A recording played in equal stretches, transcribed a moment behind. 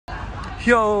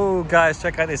Yo guys,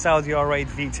 check out this Audi R8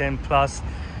 V10 Plus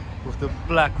with the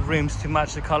black rims to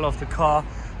match the color of the car,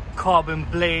 carbon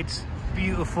blades,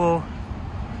 beautiful,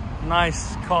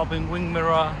 nice carbon wing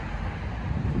mirror.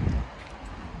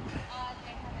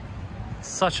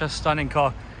 Such a stunning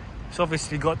car. It's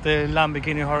obviously got the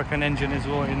Lamborghini Huracan engine as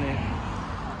well in it.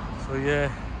 So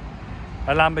yeah,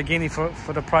 a Lamborghini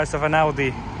for the price of an Audi.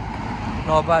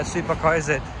 Not a bad supercar, is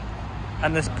it?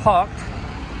 And it's parked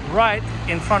right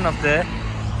in front of the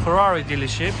Ferrari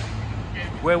dealership,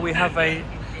 where we have a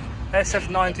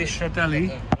SF90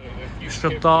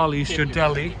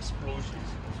 Stradale.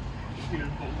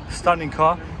 Stunning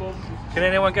car. Can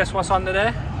anyone guess what's under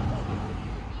there?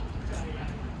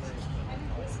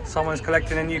 Someone's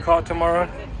collecting a new car tomorrow.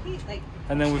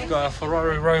 And then we've got a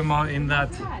Ferrari Roma in that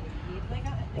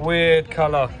weird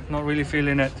color. Not really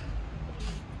feeling it.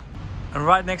 And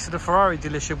right next to the Ferrari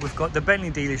dealership, we've got the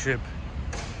Bentley dealership.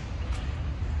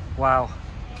 Wow.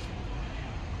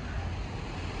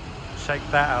 Check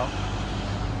that out.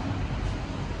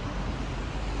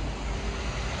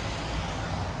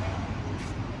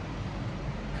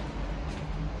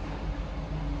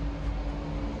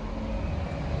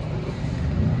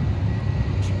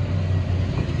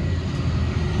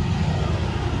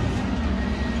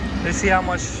 Let's see how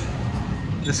much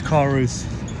this car is.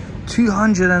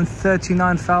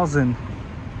 239,000.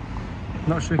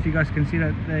 Not sure if you guys can see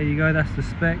that. There you go, that's the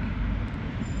spec.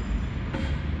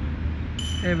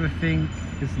 Everything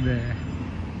is there.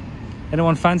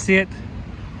 Anyone fancy it?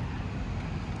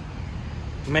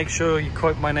 Make sure you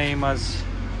quote my name as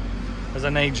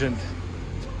an agent.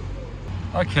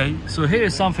 Okay, so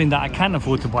here's something that I can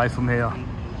afford to buy from here.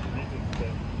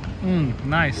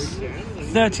 Nice.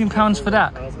 £13 for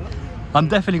that. I'm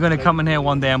definitely going to come in here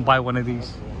one day and buy one of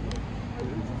these.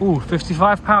 Ooh,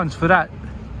 £55 for that.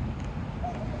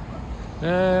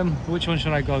 Which one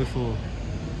should I go for? I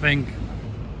think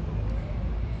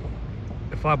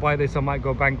if I buy this, I might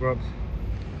go bankrupt.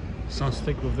 So I'll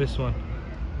stick with this one.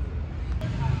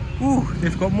 Ooh,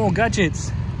 they've got more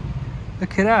gadgets.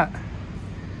 Look at that.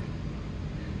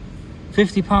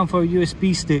 £50 for a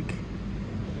USB stick.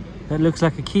 That looks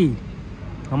like a key.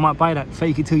 I might buy that.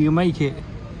 Fake it till you make it.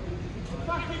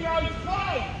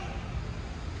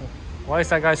 Why is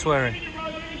that guy swearing?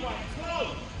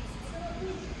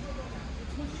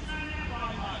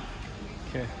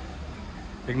 Okay,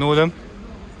 ignore them.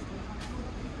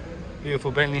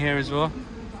 Beautiful Bentley here as well.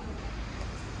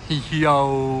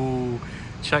 Yo,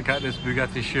 check out this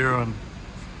Bugatti Chiron.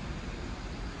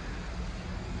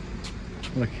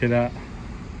 Look at that.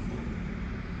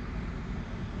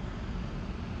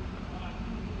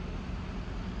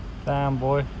 Damn,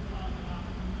 boy.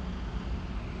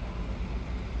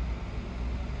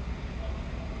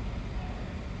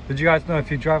 Did you guys know if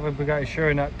you drive a Bugatti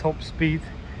Chiron at top speed,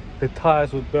 the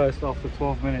tires would burst after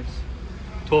 12 minutes?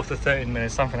 12 to 13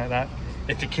 minutes, something like that,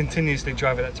 if you continuously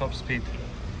drive it at top speed.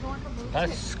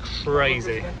 That's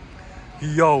crazy.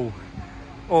 Yo,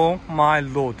 oh my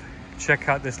lord. Check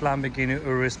out this Lamborghini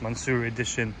Urus Mansory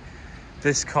edition.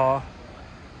 This car,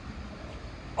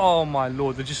 oh my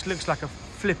lord, it just looks like a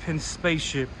flipping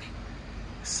spaceship.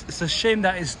 It's a shame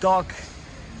that it's dark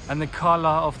and the color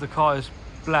of the car is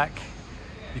black.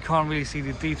 You can't really see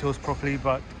the details properly,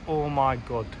 but oh my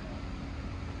god.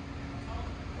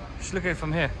 Just look at it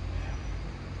from here.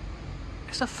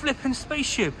 It's a flipping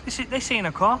spaceship. This ain't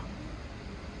a car.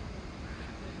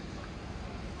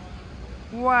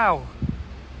 Wow.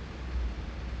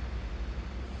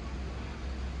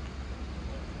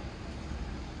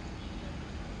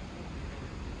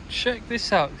 Check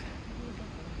this out.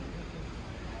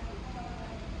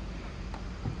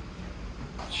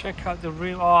 Check out the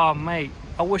real. Oh mate,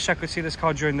 I wish I could see this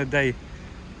car during the day.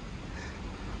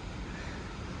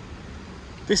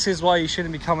 This is why you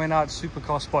shouldn't be coming out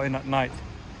supercar spotting at night.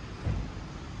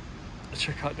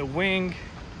 Check out the wing.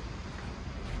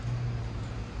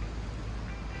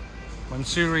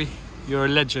 Mansory, you're a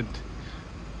legend.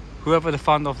 Whoever the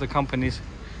founder of the company is,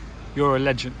 you're a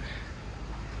legend.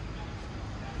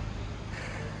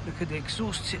 Look at the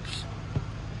exhaust tips.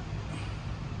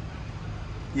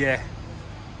 Yeah.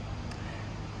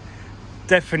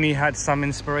 Definitely had some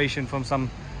inspiration from some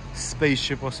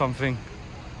spaceship or something.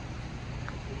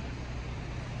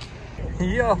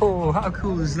 Yo, how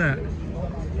cool is that?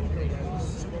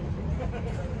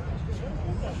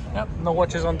 Yep, no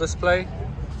watches on display.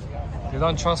 You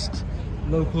don't trust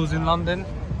locals in London.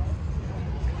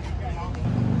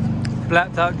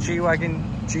 Blacked out G-Wagon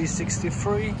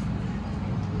G63.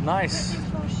 Nice.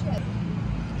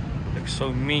 Looks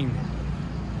so mean.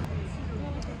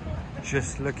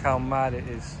 Just look how mad it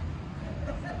is.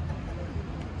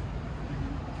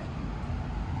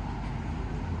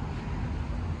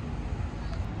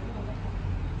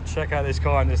 Check out this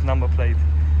car and this number plate.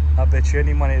 I bet you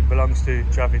any money it belongs to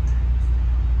Javid.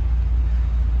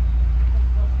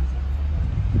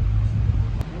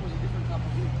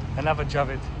 Another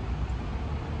Javid.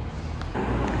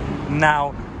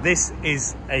 Now this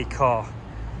is a car.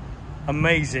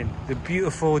 Amazing. The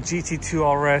beautiful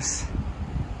GT2 RS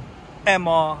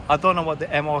MR. I don't know what the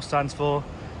MR stands for.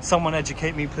 Someone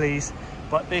educate me please.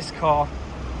 But this car,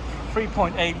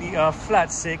 3.8 litre,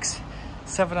 flat 6,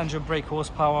 700 brake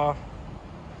horsepower,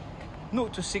 0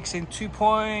 to 6 in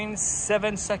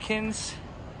 2.7 seconds.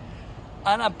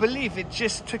 And I believe it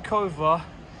just took over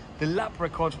the lap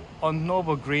record on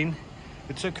Nürburgring.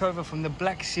 It took over from the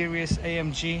Black Series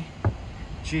AMG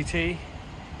GT.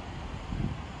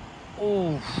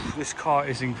 Oh, this car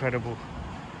is incredible.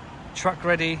 Track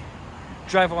ready,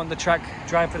 drive on the track,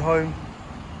 drive it home.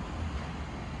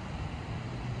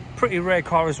 Pretty rare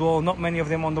car as well, not many of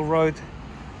them on the road.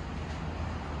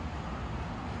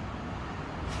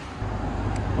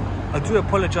 I do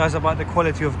apologize about the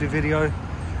quality of the video.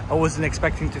 I wasn't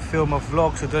expecting to film a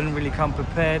vlog, so I didn't really come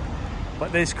prepared.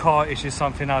 But this car is just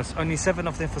something else. Only 7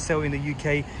 of them for sale in the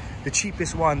UK. The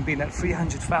cheapest one being at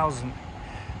 300,000.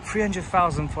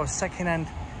 300,000 for a second-hand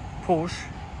Porsche.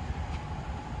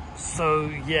 So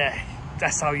yeah,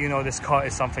 that's how you know this car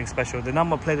is something special. The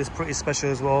number plate is pretty special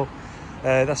as well.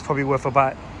 That's probably worth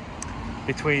about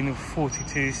between 40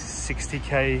 to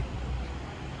 60k.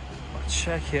 But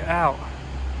check it out.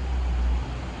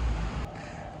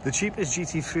 The cheapest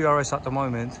GT3 RS at the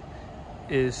moment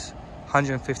is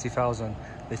 150,000.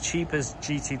 The cheapest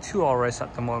GT2 RS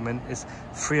at the moment is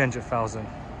 300,000.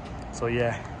 So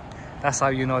yeah, that's how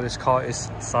you know this car is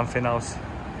something else,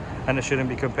 and it shouldn't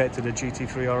be compared to the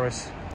GT3 RS.